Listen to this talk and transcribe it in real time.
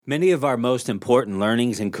Many of our most important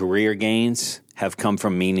learnings and career gains have come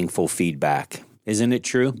from meaningful feedback. Isn't it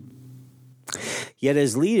true? Yet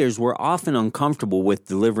as leaders, we're often uncomfortable with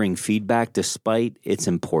delivering feedback despite its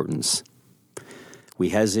importance. We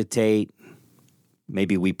hesitate,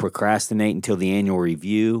 maybe we procrastinate until the annual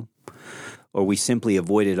review, or we simply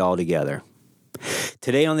avoid it altogether.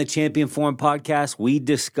 Today on the Champion Forum podcast, we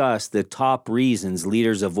discuss the top reasons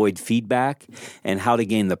leaders avoid feedback and how to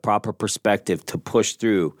gain the proper perspective to push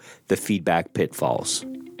through the feedback pitfalls.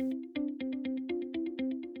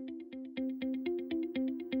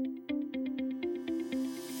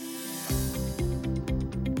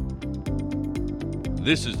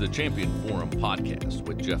 This is the Champion Forum podcast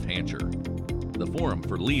with Jeff Hancher, the forum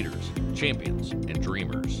for leaders, champions, and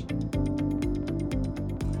dreamers.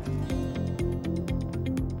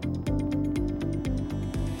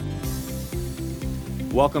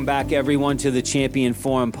 Welcome back, everyone, to the Champion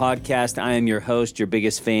Forum podcast. I am your host, your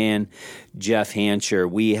biggest fan, Jeff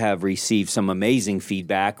Hancher. We have received some amazing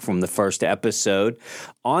feedback from the first episode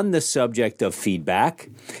on the subject of feedback,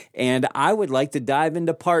 and I would like to dive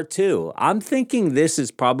into part two. I'm thinking this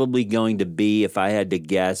is probably going to be, if I had to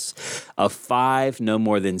guess, a 5, no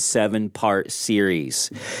more than 7-part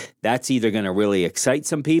series. That's either going to really excite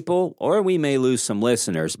some people or we may lose some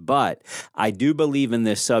listeners, but I do believe in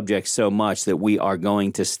this subject so much that we are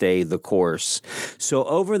going to stay the course. So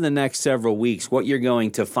over the next several weeks, what you're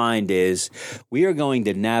going to find is we are going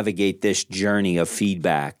to navigate this journey of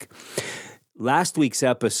feedback. Last week's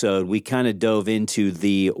episode, we kind of dove into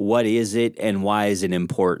the what is it and why is it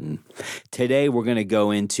important. Today, we're going to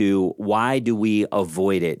go into why do we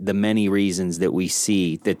avoid it, the many reasons that we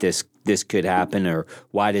see that this could happen, or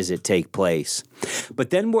why does it take place.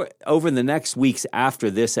 But then over the next weeks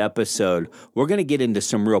after this episode, we're going to get into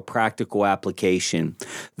some real practical application,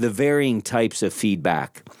 the varying types of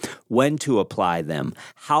feedback, when to apply them,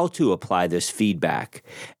 how to apply this feedback.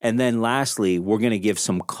 And then lastly, we're going to give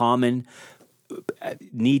some common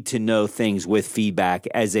need to know things with feedback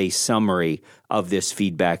as a summary of this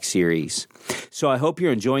feedback series. So I hope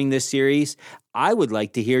you're enjoying this series. I would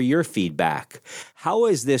like to hear your feedback. How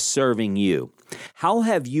is this serving you? How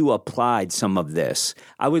have you applied some of this?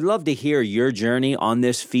 I would love to hear your journey on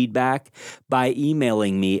this feedback by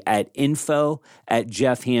emailing me at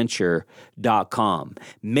info@jeffhancher.com.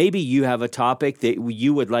 Maybe you have a topic that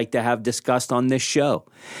you would like to have discussed on this show.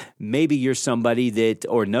 Maybe you're somebody that,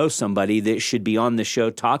 or know somebody that should be on the show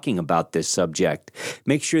talking about this subject.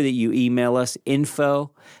 Make sure that you email us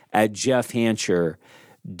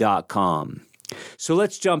info@jeffhancher.com. So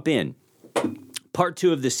let's jump in. Part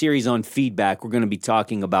 2 of the series on feedback, we're going to be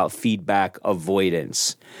talking about feedback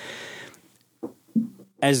avoidance.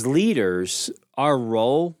 As leaders, our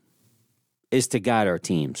role is to guide our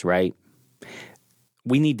teams, right?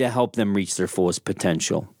 We need to help them reach their fullest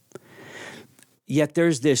potential. Yet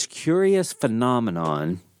there's this curious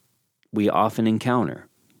phenomenon we often encounter,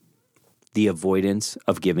 the avoidance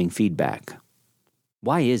of giving feedback.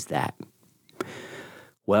 Why is that?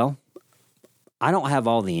 Well, I don't have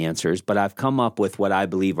all the answers, but I've come up with what I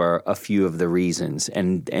believe are a few of the reasons.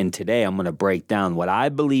 And today I'm going to break down what I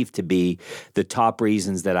believe to be the top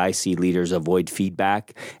reasons that I see leaders avoid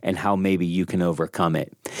feedback and how maybe you can overcome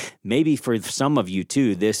it. Maybe for some of you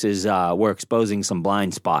too, this is we're exposing some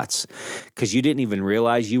blind spots because you didn't even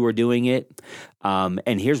realize you were doing it.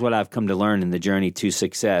 And here's what I've come to learn in the journey to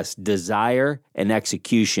success. Desire and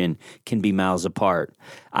execution can be miles apart.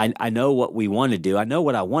 I know what we want to do. I know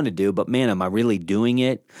what I want to do, but man, am I really doing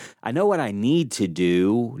it? I know what I need to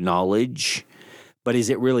do, knowledge, but is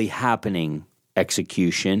it really happening,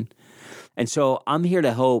 execution? And so I'm here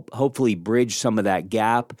to hopefully bridge some of that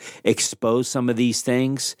gap, expose some of these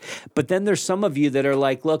things. But then there's some of you that are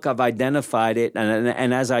like, look, I've identified it.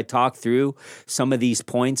 And as I talk through some of these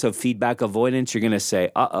points of feedback avoidance, you're going to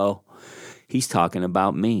say, uh-oh, he's talking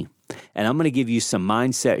about me. And I'm going to give you some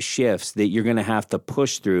mindset shifts that you're going to have to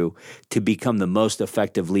push through to become the most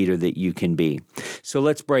effective leader that you can be. So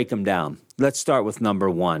let's break them down. Let's start with number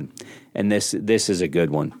 1. And this is a good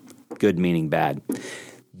one. Good meaning bad.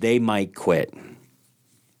 They might quit.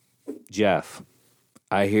 Jeff,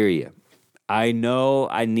 I hear you. I know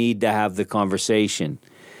I need to have the conversation.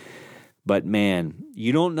 But man,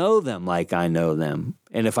 you don't know them like I know them.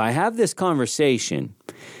 And if I have this conversation,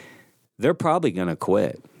 they're probably going to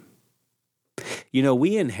quit. You know,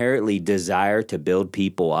 we inherently desire to build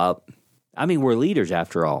people up I mean, we're leaders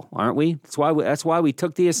after all, aren't we? That's why we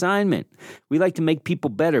took the assignment. We like to make people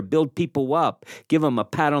better, build people up, give them a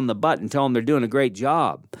pat on the butt and tell them they're doing a great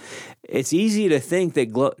job. It's easy to think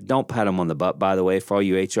that don't pat them on the butt, by the way, for all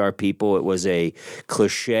you HR people. It was a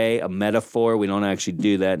cliche, a metaphor. We don't actually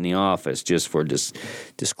do that in the office, just for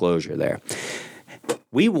disclosure there.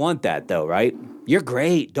 We want that though, right? You're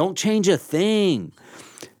great. Don't change a thing.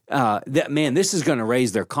 This is going to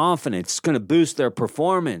raise their confidence. It's going to boost their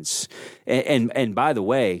performance. And by the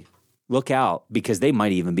way, look out, because they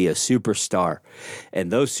might even be a superstar.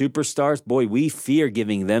 And those superstars, boy, we fear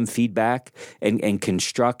giving them feedback and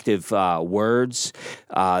constructive words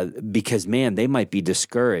because, man, they might be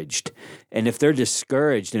discouraged. And if they're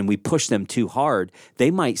discouraged and we push them too hard,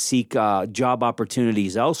 they might seek job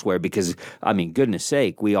opportunities elsewhere because, I mean, goodness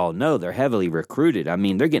sake, we all know they're heavily recruited. I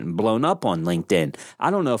mean, they're getting blown up on LinkedIn.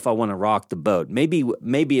 I don't know if I want to rock the boat.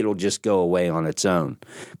 Maybe it'll just go away on its own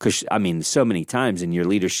because, I mean, so many times in your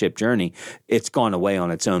leadership journey, it's gone away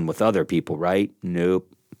on its own with other people, right? Nope.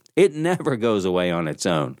 It never goes away on its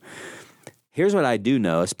own. Here's what I do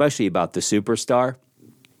know, especially about the superstar.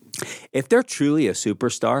 If they're truly a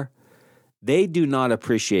superstar, they do not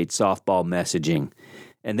appreciate softball messaging,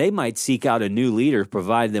 and they might seek out a new leader,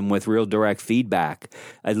 provide them with real direct feedback,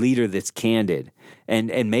 a leader that's candid,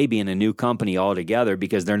 and maybe in a new company altogether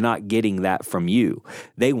because they're not getting that from you.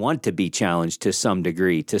 They want to be challenged to some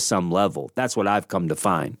degree, to some level. That's what I've come to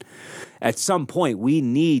find. At some point, we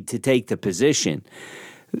need to take the position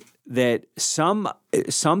that some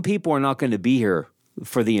people are not going to be here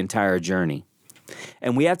for the entire journey.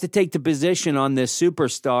 And we have to take the position on this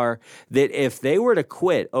superstar that if they were to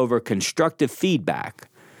quit over constructive feedback,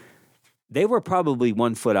 they were probably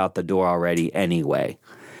 1 foot out the door already anyway.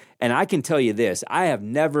 And I can tell you this, I have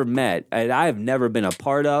never met, and I have never been a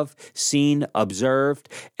part of, seen, observed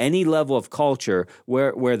any level of culture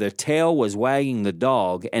where the tail was wagging the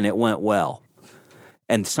dog and it went well.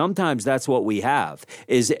 And sometimes that's what we have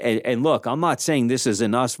and look, I'm not saying this is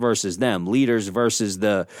an us versus them, leaders versus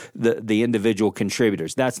the individual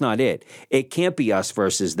contributors. That's not it. It can't be us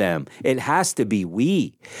versus them. It has to be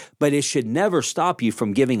we. But it should never stop you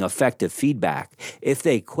from giving effective feedback. If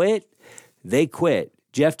they quit, they quit.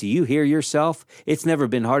 Jeff, do you hear yourself? It's never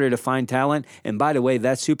been harder to find talent. And by the way,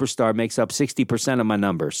 that superstar makes up 60% of my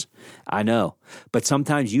numbers. I know. But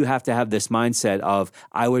sometimes you have to have this mindset of,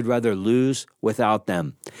 I would rather lose without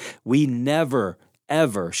them. We never,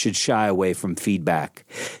 ever should shy away from feedback.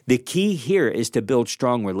 The key here is to build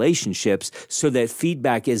strong relationships so that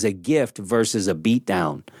feedback is a gift versus a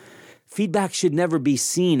beatdown. Feedback should never be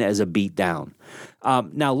seen as a beatdown.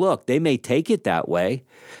 Now, look, they may take it that way,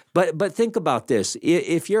 but think about this.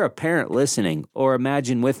 If you're a parent listening, or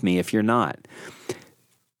imagine with me if you're not,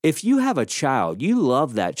 if you have a child, you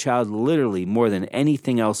love that child literally more than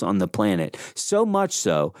anything else on the planet, so much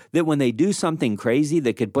so that when they do something crazy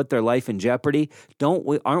that could put their life in jeopardy,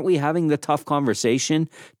 aren't we having the tough conversation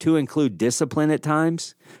to include discipline at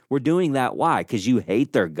times? We're doing that. Why? Because you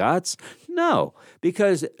hate their guts? No,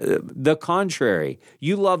 because the contrary.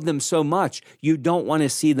 You love them so much, you don't want to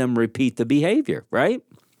see them repeat the behavior, right?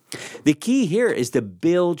 The key here is to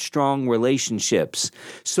build strong relationships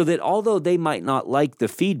so that although they might not like the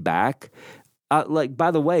feedback,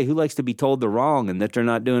 by the way, who likes to be told they're wrong and that they're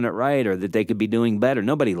not doing it right or that they could be doing better?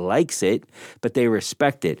 Nobody likes it, but they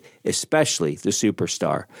respect it, especially the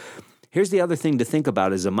superstar. Here's the other thing to think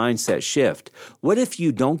about as a mindset shift. What if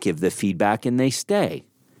you don't give the feedback and they stay?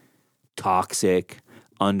 Toxic,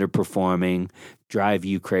 underperforming, drive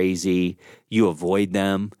you crazy, you avoid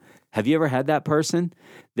them. Have you ever had that person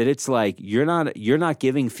that it's like you're not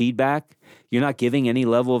giving feedback, you're not giving any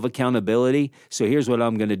level of accountability, so here's what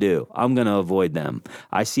I'm going to do. I'm going to avoid them.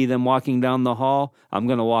 I see them walking down the hall, I'm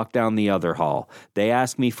going to walk down the other hall. They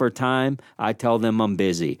ask me for time, I tell them I'm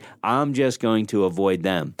busy. I'm just going to avoid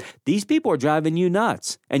them. These people are driving you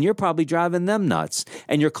nuts, and you're probably driving them nuts,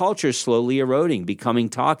 and your culture is slowly eroding, becoming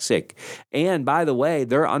toxic. And by the way,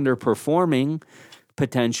 they're underperforming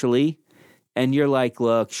potentially. And you're like,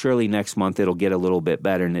 look, surely next month it'll get a little bit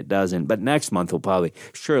better, and it doesn't. But next month will probably,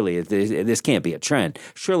 surely this can't be a trend.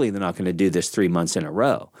 Surely they're not going to do this 3 months in a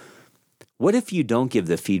row. What if you don't give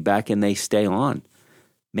the feedback and they stay on?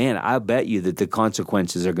 Man, I bet you that the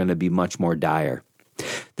consequences are going to be much more dire.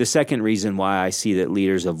 The second reason why I see that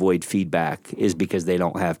leaders avoid feedback is because they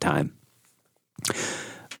don't have time.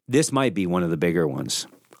 This might be one of the bigger ones.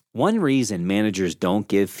 One reason managers don't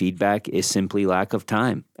give feedback is simply lack of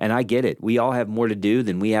time. And I get it. We all have more to do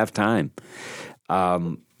than we have time.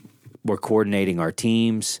 We're coordinating our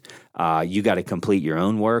teams. You got to complete your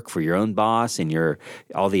own work for your own boss and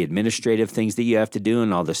all the administrative things that you have to do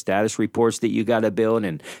and all the status reports that you got to build.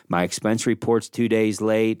 And my expense report's 2 days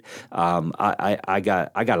late. I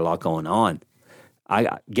got a lot going on.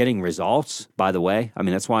 Getting results, by the way. I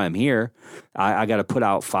mean, that's why I'm here. I got to put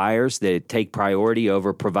out fires that take priority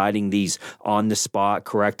over providing these on-the-spot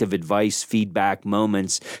corrective advice, feedback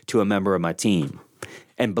moments to a member of my team.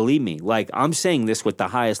 And believe me, like I'm saying this with the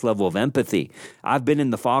highest level of empathy. I've been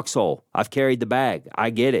in the foxhole. I've carried the bag.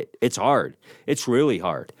 I get it. It's hard. It's really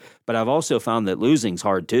hard. But I've also found that losing's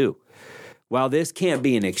hard too. While this can't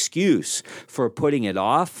be an excuse for putting it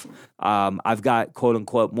off, I've got, quote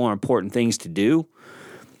unquote, more important things to do.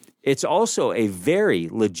 It's also a very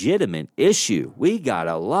legitimate issue. We got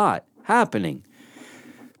a lot happening.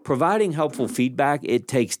 Providing helpful feedback, it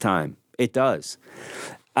takes time. It does.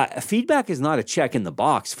 Feedback is not a check in the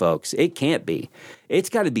box, folks. It can't be. It's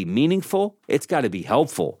got to be meaningful. It's got to be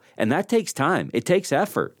helpful. And that takes time. It takes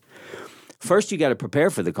effort. First, you got to prepare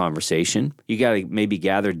for the conversation. You got to maybe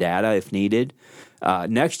gather data if needed.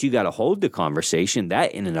 Next, you got to hold the conversation.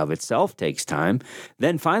 That in and of itself takes time.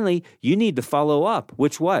 Then finally, you need to follow up,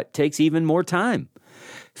 which takes even more time.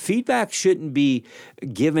 Feedback shouldn't be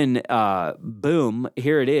given, boom,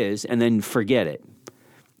 here it is, and then forget it.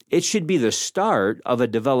 It should be the start of a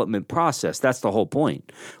development process. That's the whole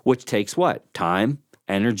point, which takes what? Time,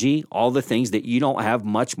 energy, all the things that you don't have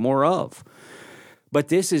much more of. But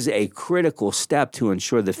this is a critical step to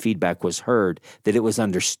ensure the feedback was heard, that it was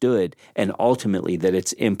understood, and ultimately that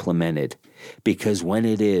it's implemented. Because when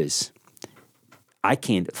it is, I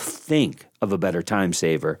can't think of a better time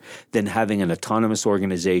saver than having an autonomous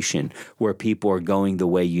organization where people are going the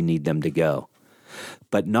way you need them to go.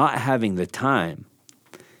 But not having the time,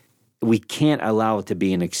 we can't allow it to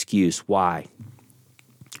be an excuse. Why?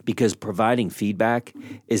 Because providing feedback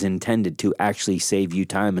is intended to actually save you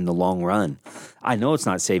time in the long run. I know it's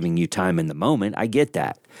not saving you time in the moment. I get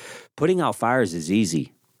that. Putting out fires is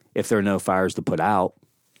easy if there are no fires to put out.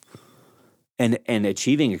 And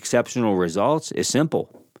achieving exceptional results is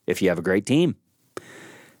simple if you have a great team.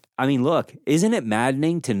 I mean, look, isn't it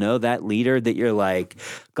maddening to know that leader that you're like,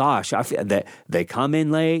 gosh, I feel that they come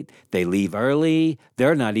in late, they leave early,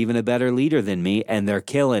 they're not even a better leader than me, and they're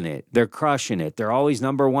killing it. They're crushing it. They're always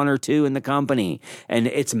number 1 or 2 in the company, and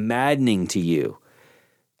it's maddening to you.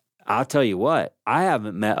 I'll tell you what, I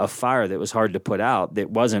haven't met a fire that was hard to put out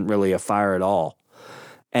that wasn't really a fire at all.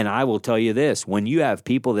 And I will tell you this, when you have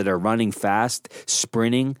people that are running fast,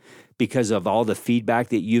 sprinting because of all the feedback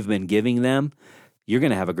that you've been giving them, you're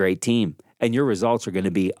going to have a great team, and your results are going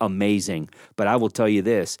to be amazing. But I will tell you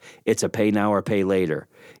this, it's a pay now or pay later.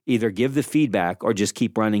 Either give the feedback or just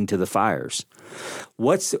keep running to the fires.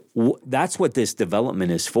 That's what this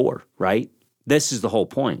development is for, right? This is the whole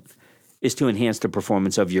point, is to enhance the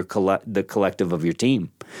performance of the collective of your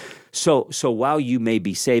team. So while you may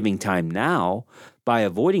be saving time now by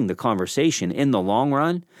avoiding the conversation, in the long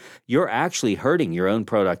run, you're actually hurting your own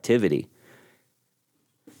productivity.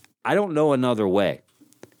 I don't know another way.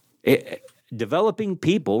 Developing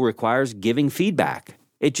people requires giving feedback.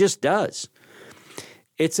 It just does.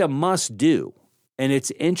 It's a must do. And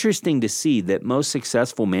it's interesting to see that most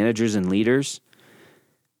successful managers and leaders,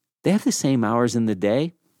 they have the same hours in the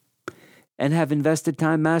day and have invested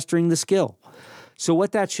time mastering the skill. So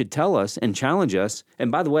what that should tell us and challenge us,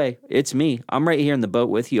 and by the way, it's me. I'm right here in the boat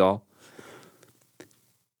with y'all.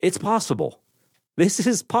 It's possible. This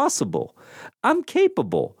is possible. I'm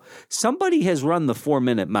capable. Somebody has run the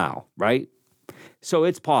 4-minute mile, right? So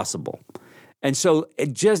it's possible. And so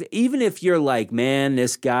even if you're like, man,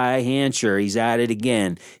 this guy Hancher, he's at it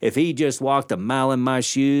again. If he just walked a mile in my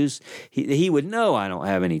shoes, he would know I don't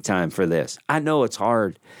have any time for this. I know it's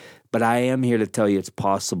hard, but I am here to tell you it's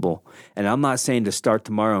possible. And I'm not saying to start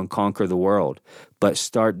tomorrow and conquer the world, but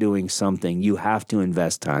start doing something. You have to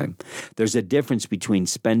invest time. There's a difference between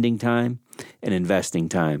spending time and investing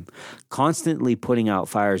time. Constantly putting out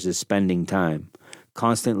fires is spending time.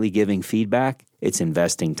 Constantly giving feedback, it's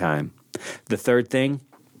investing time. The third thing,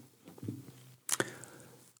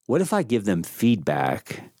 what if I give them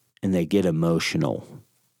feedback and they get emotional?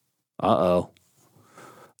 Uh-oh.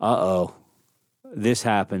 This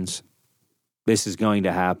happens. This is going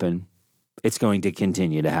to happen. It's going to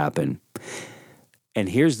continue to happen. And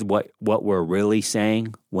here's what we're really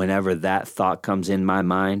saying whenever that thought comes in my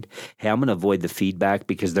mind. Hey, I'm going to avoid the feedback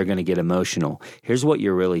because they're going to get emotional. Here's what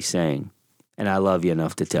you're really saying. And I love you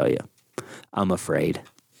enough to tell you. I'm afraid.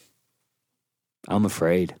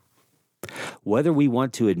 Whether we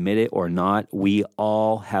want to admit it or not, we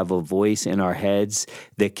all have a voice in our heads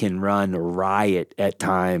that can run riot at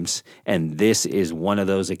times, and this is one of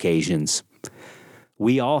those occasions.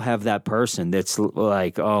 We all have that person that's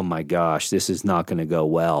like, oh my gosh, this is not going to go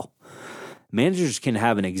well. Managers can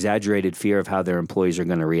have an exaggerated fear of how their employees are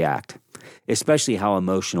going to react, especially how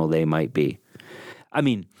emotional they might be. I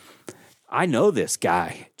mean, I know this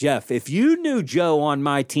guy, Jeff. If you knew Joe on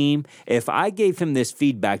my team, if I gave him this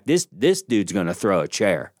feedback, this dude's going to throw a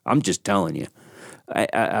chair. I'm just telling you.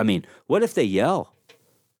 I mean, what if they yell?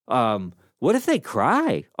 What if they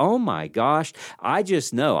cry? Oh my gosh. I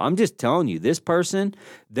just know. I'm just telling you, this person,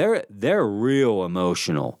 they're real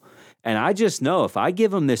emotional. And I just know if I give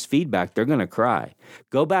them this feedback, they're going to cry.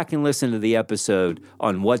 Go back and listen to the episode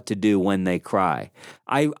on what to do when they cry.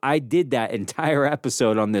 I did that entire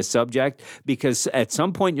episode on this subject because at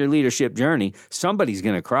some point in your leadership journey, somebody's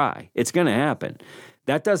going to cry. It's going to happen.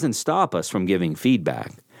 That doesn't stop us from giving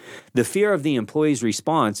feedback. The fear of the employee's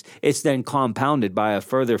response, it's then compounded by a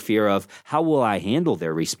further fear of how will I handle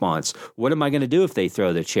their response? What am I going to do if they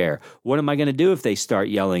throw the chair? What am I going to do if they start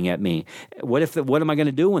yelling at me? What am I going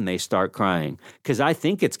to do when they start crying? Because I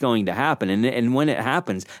think it's going to happen. And when it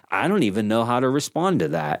happens, I don't even know how to respond to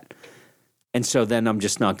that. And so then I'm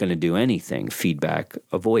just not going to do anything. Feedback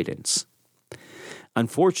avoidance.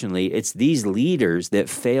 Unfortunately, it's these leaders that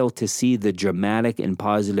fail to see the dramatic and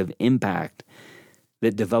positive impact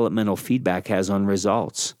that developmental feedback has on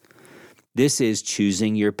results. This is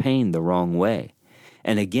choosing your pain the wrong way.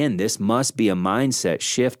 And again, this must be a mindset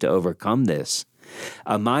shift to overcome this.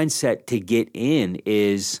 A mindset to get in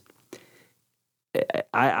is,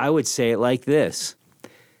 I would say it like this.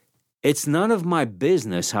 It's none of my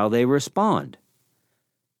business how they respond.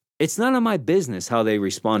 It's none of my business how they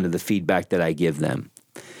respond to the feedback that I give them.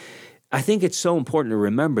 I think it's so important to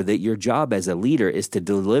remember that your job as a leader is to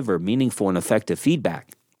deliver meaningful and effective feedback.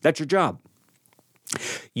 That's your job.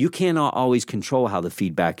 You cannot always control how the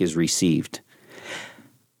feedback is received.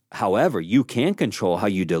 However, you can control how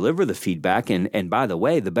you deliver the feedback. And by the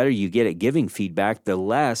way, the better you get at giving feedback, the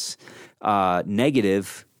less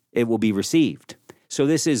negative it will be received. So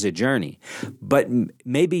this is a journey. But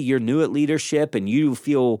maybe you're new at leadership and you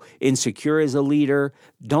feel insecure as a leader.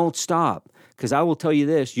 Don't stop. Because I will tell you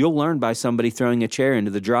this, you'll learn by somebody throwing a chair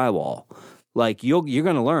into the drywall. Like you're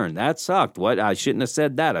going to learn, that sucked. What? I shouldn't have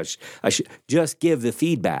said that. I should just give the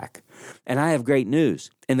feedback. And I have great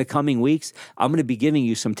news. In the coming weeks, I'm going to be giving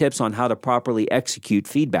you some tips on how to properly execute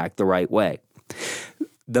feedback the right way.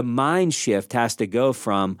 The mind shift has to go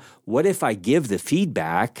from, what if I give the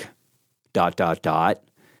feedback, ...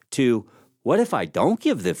 to, what if I don't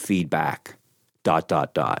give the feedback, ...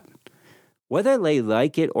 Whether they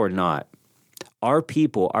like it or not, our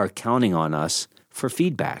people are counting on us for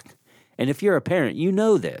feedback. And if you're a parent, you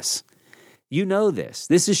know this. You know this.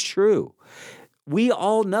 This is true. We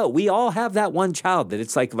all know. We all have that one child that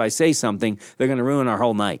it's like if I say something, they're going to ruin our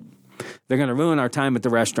whole night. They're going to ruin our time at the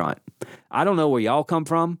restaurant. I don't know where y'all come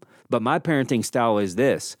from, but my parenting style is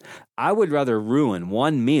this. I would rather ruin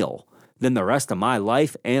one meal than the rest of my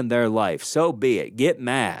life and their life. So be it. Get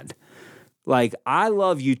mad. Like, I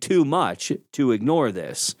love you too much to ignore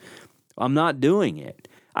this. I'm not doing it.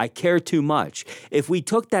 I care too much. If we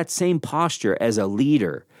took that same posture as a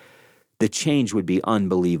leader, the change would be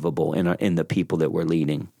unbelievable in the people that we're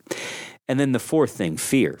leading. And then the fourth thing,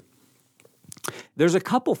 fear. There's a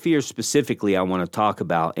couple fears specifically I want to talk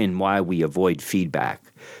about in why we avoid feedback.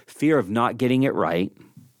 Fear of not getting it right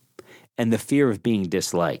and the fear of being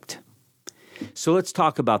disliked. So let's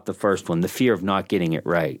talk about the first one, the fear of not getting it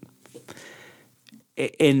right.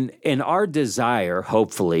 In our desire,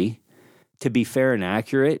 hopefully, to be fair and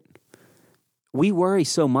accurate, we worry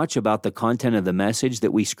so much about the content of the message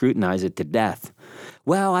that we scrutinize it to death.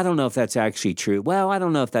 Well, I don't know if that's actually true. Well, I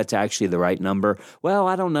don't know if that's actually the right number. Well,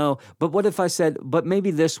 I don't know. But what if I said, but maybe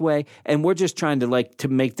this way? And we're just trying to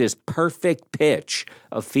make this perfect pitch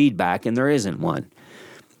of feedback, and there isn't one.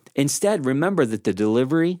 Instead, remember that the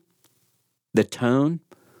delivery, the tone,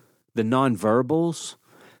 the nonverbals,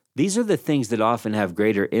 these are the things that often have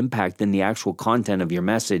greater impact than the actual content of your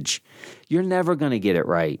message. You're never going to get it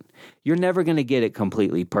right. You're never going to get it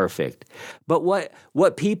completely perfect. But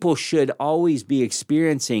what people should always be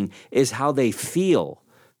experiencing is how they feel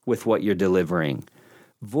with what you're delivering.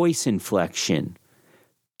 Voice inflection,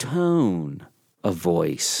 tone of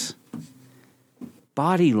voice,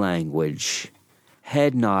 body language,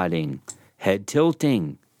 head nodding, head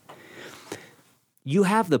tilting. You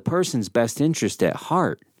have the person's best interest at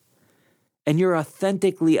heart. And you're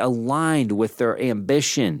authentically aligned with their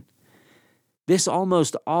ambition. This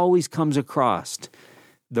almost always comes across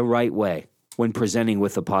the right way. when presenting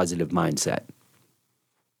with a positive mindset.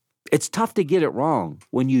 It's tough to get it wrong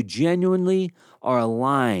when you genuinely are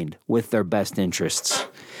aligned with their best interests.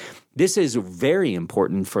 This is very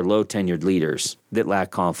important for low-tenured leaders that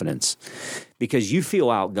lack confidence because you feel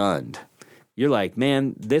outgunned. You're like,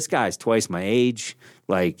 man, this guy's twice my age.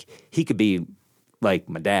 Like, he could be like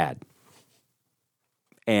my dad.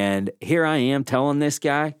 And here I am telling this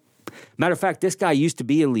guy. Matter of fact, this guy used to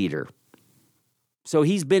be a leader. So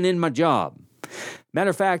he's been in my job.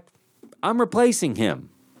 Matter of fact, I'm replacing him.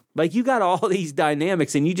 Like, you got all these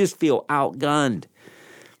dynamics and you just feel outgunned.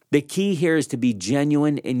 The key here is to be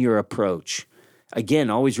genuine in your approach. Again,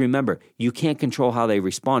 always remember, you can't control how they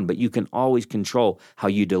respond, but you can always control how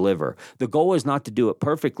you deliver. The goal is not to do it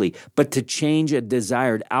perfectly, but to change a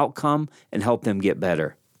desired outcome and help them get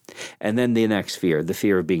better. And then the next fear, the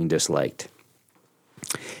fear of being disliked.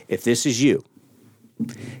 If this is you,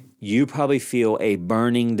 you probably feel a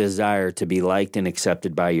burning desire to be liked and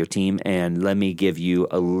accepted by your team. And let me give you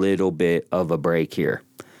a little bit of a break here.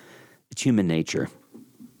 It's human nature.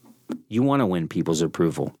 You want to win people's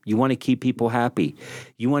approval. You want to keep people happy.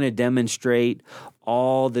 You want to demonstrate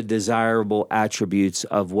all the desirable attributes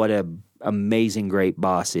of what an amazing, great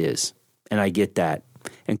boss is. And I get that.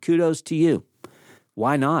 And kudos to you.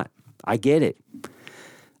 Why not? I get it.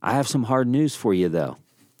 I have some hard news for you, though.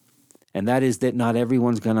 And that is that not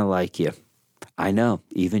everyone's going to like you. I know,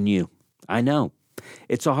 even you. I know.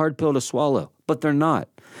 It's a hard pill to swallow, but they're not.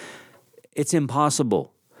 It's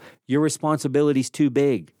impossible. Your responsibility's too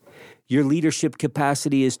big. Your leadership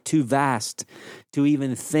capacity is too vast to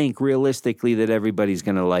even think realistically that everybody's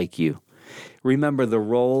going to like you. Remember, the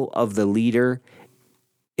role of the leader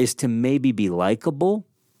is to maybe be likable,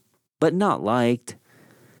 but not liked.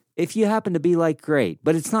 If you happen to be liked, great,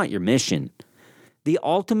 but it's not your mission. The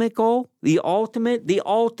ultimate goal, the ultimate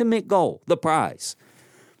goal, the prize,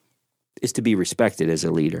 is to be respected as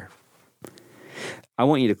a leader. I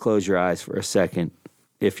want you to close your eyes for a second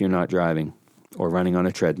if you're not driving or running on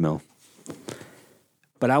a treadmill.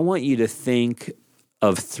 But I want you to think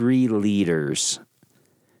of 3 leaders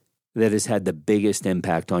that has had the biggest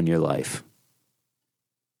impact on your life.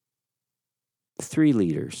 3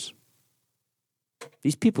 leaders.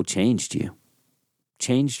 These people changed you,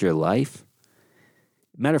 changed your life.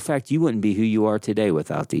 Matter of fact, you wouldn't be who you are today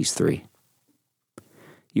without these 3.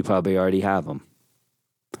 You probably already have them.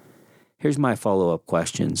 Here's my follow-up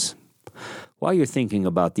questions. While you're thinking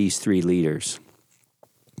about these 3 leaders,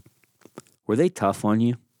 were they tough on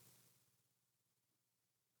you?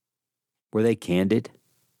 Were they candid?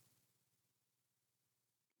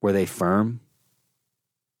 Were they firm?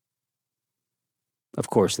 Of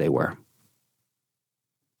course they were.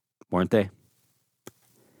 Weren't they?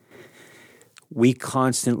 We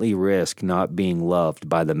constantly risk not being loved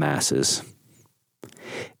by the masses.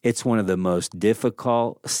 It's one of the most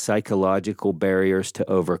difficult psychological barriers to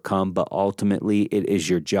overcome, but ultimately it is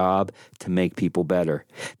your job to make people better.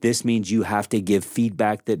 This means you have to give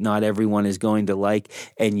feedback that not everyone is going to like,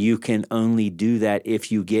 and you can only do that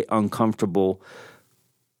if you get uncomfortable,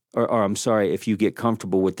 if you get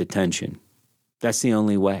comfortable with the tension. That's the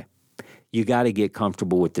only way. You got to get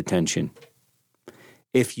comfortable with the tension.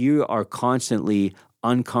 If you are constantly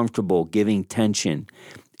uncomfortable giving tension,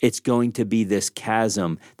 it's going to be this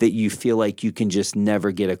chasm that you feel like you can just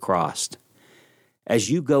never get across. As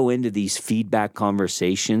you go into these feedback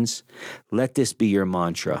conversations, let this be your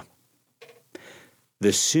mantra.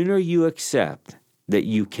 The sooner you accept that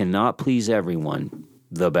you cannot please everyone,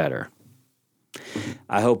 the better.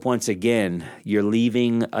 I hope once again you're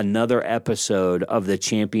leaving another episode of the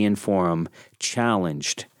Champion Forum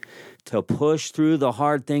challenged to push through the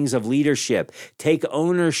hard things of leadership, take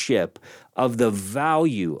ownership of the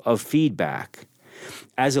value of feedback.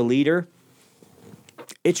 As a leader,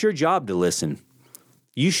 it's your job to listen.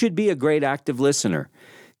 You should be a great active listener.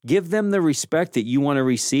 Give them the respect that you want to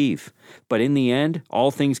receive. But in the end, all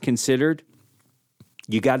things considered,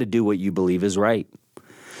 you got to do what you believe is right.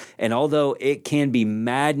 And although it can be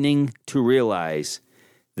maddening to realize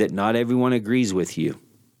that not everyone agrees with you,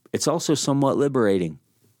 it's also somewhat liberating.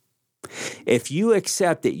 If you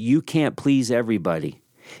accept that you can't please everybody,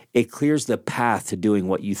 it clears the path to doing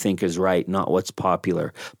what you think is right, not what's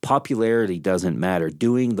popular. Popularity doesn't matter.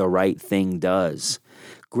 Doing the right thing does.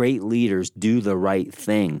 Great leaders do the right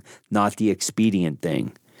thing, not the expedient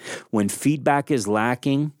thing. When feedback is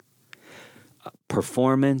lacking,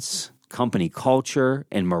 performance, company culture,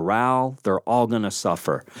 and morale, they're all going to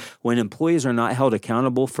suffer. When employees are not held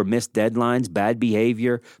accountable for missed deadlines, bad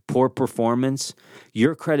behavior, poor performance,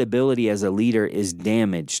 your credibility as a leader is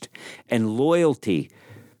damaged, and loyalty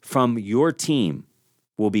from your team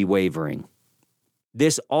will be wavering.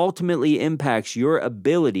 This ultimately impacts your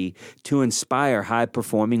ability to inspire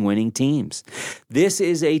high-performing winning teams. This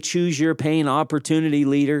is a choose your pain opportunity,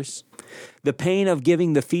 leaders. The pain of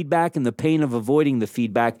giving the feedback and the pain of avoiding the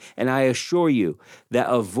feedback, and I assure you that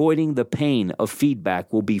avoiding the pain of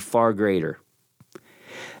feedback will be far greater.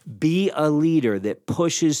 Be a leader that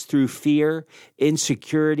pushes through fear,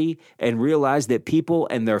 insecurity, and realize that people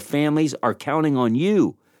and their families are counting on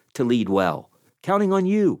you to lead well. Counting on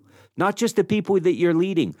you. Not just the people that you're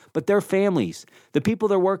leading, but their families, the people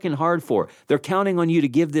they're working hard for. They're counting on you to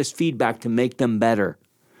give this feedback to make them better.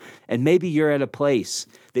 And maybe you're at a place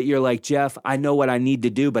that you're like, Jeff, I know what I need to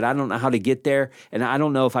do, but I don't know how to get there, and I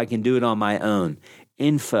don't know if I can do it on my own.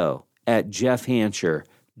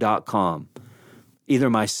 info@jeffhancher.com. Either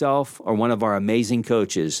myself or one of our amazing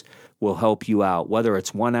coaches will help you out, whether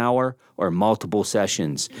it's 1 hour or multiple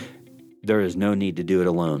sessions. There is no need to do it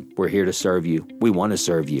alone. We're here to serve you. We want to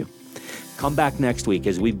serve you. Come back next week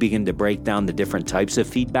as we begin to break down the different types of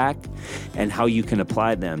feedback and how you can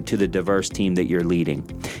apply them to the diverse team that you're leading.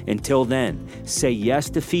 Until then, say yes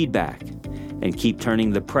to feedback and keep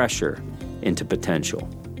turning the pressure into potential.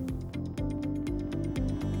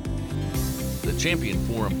 The Champion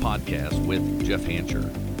Forum Podcast with Jeff Hancher.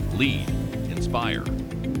 Lead, inspire,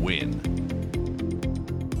 win.